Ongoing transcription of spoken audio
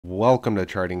Welcome to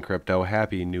Charting Crypto.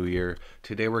 Happy New Year.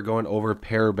 Today we're going over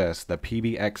Paribus, the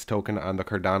PBX token on the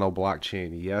Cardano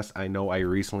blockchain. Yes, I know I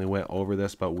recently went over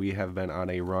this, but we have been on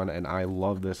a run and I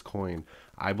love this coin.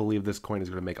 I believe this coin is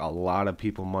going to make a lot of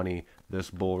people money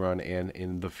this bull run and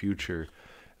in the future.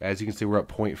 As you can see, we're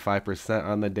up 0.5%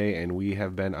 on the day and we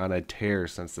have been on a tear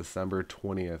since December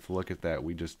 20th. Look at that.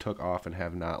 We just took off and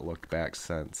have not looked back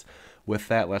since. With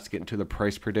that, let's get into the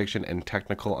price prediction and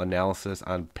technical analysis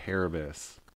on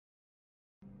Paribus.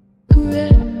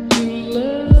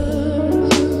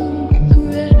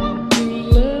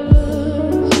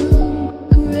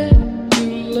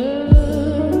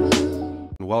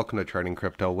 Welcome to Charting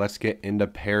Crypto. Let's get into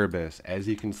Paribus. As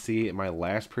you can see in my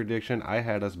last prediction, I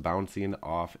had us bouncing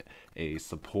off a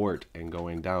support and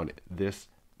going down. This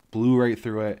blew right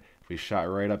through it. We shot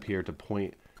right up here to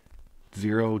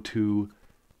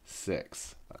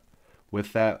 0.026.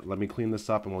 With that, let me clean this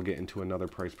up and we'll get into another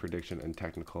price prediction and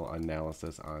technical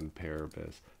analysis on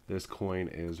Paribus. This coin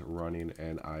is running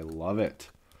and I love it.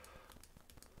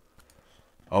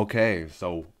 Okay,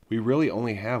 so we really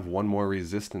only have one more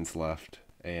resistance left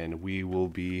and we will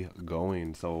be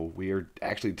going. So we are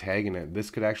actually tagging it.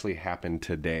 This could actually happen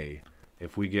today.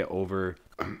 If we get over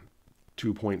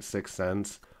 2.6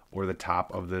 cents or the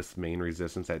top of this main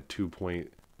resistance at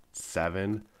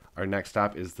 2.7, our next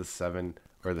stop is the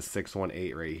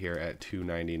 618 right here at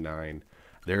 299.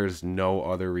 There's no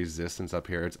other resistance up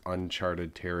here. It's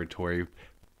uncharted territory.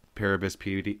 Paribus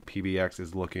PBX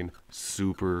is looking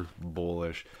super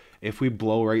bullish. If we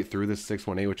blow right through this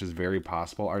 618, which is very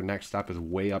possible, our next stop is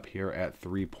way up here at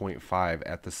 3.5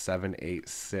 at the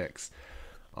 786.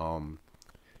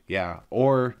 Yeah,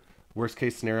 or worst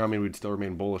case scenario, I mean, we'd still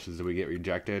remain bullish is if we get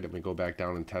rejected and we go back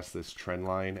down and test this trend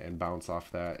line and bounce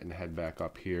off that and head back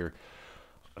up here.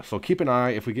 So keep an eye.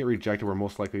 If we get rejected, we're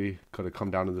most likely going to come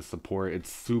down to the support.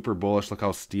 It's super bullish. Look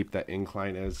how steep that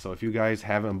incline is. So if you guys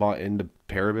haven't bought into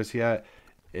Paribus yet,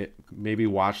 maybe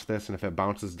watch this, and if it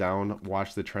bounces down,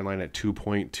 watch the trend line at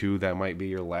 2.2. That might be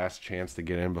your last chance to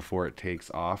get in before it takes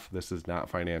off. This is not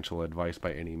financial advice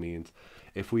by any means.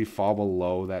 If we fall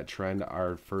below that trend,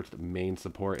 our first main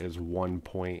support is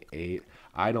 1.8.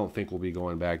 I don't think we'll be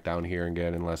going back down here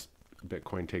again unless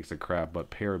Bitcoin takes a crap, but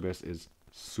Paribus is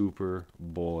super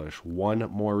bullish. One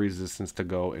more resistance to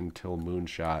go until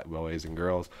moonshot, boys and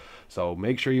girls. So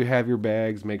make sure you have your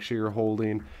bags, make sure you're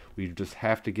holding. We just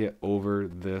have to get over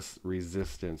this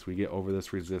resistance. We get over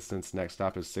this resistance. Next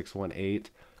stop is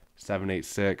 618,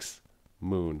 786,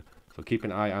 moon. So keep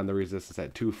an eye on the resistance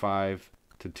at 2.5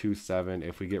 to 2.7.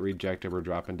 If we get rejected, we're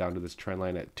dropping down to this trend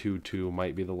line at 2.2.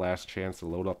 Might be the last chance to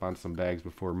load up on some bags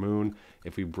before moon.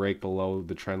 If we break below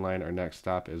the trend line, our next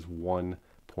stop is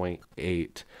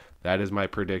 1.8. That is my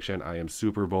prediction. I am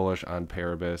super bullish on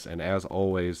Paribus, and as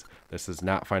always, this is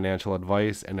not financial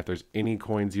advice, and if there's any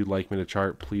coins you'd like me to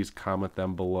chart, please comment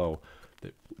them below.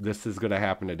 This is going to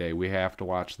happen today. We have to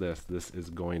watch this. This is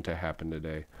going to happen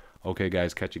today. Okay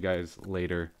guys, catch you guys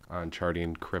later on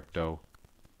Charting Crypto.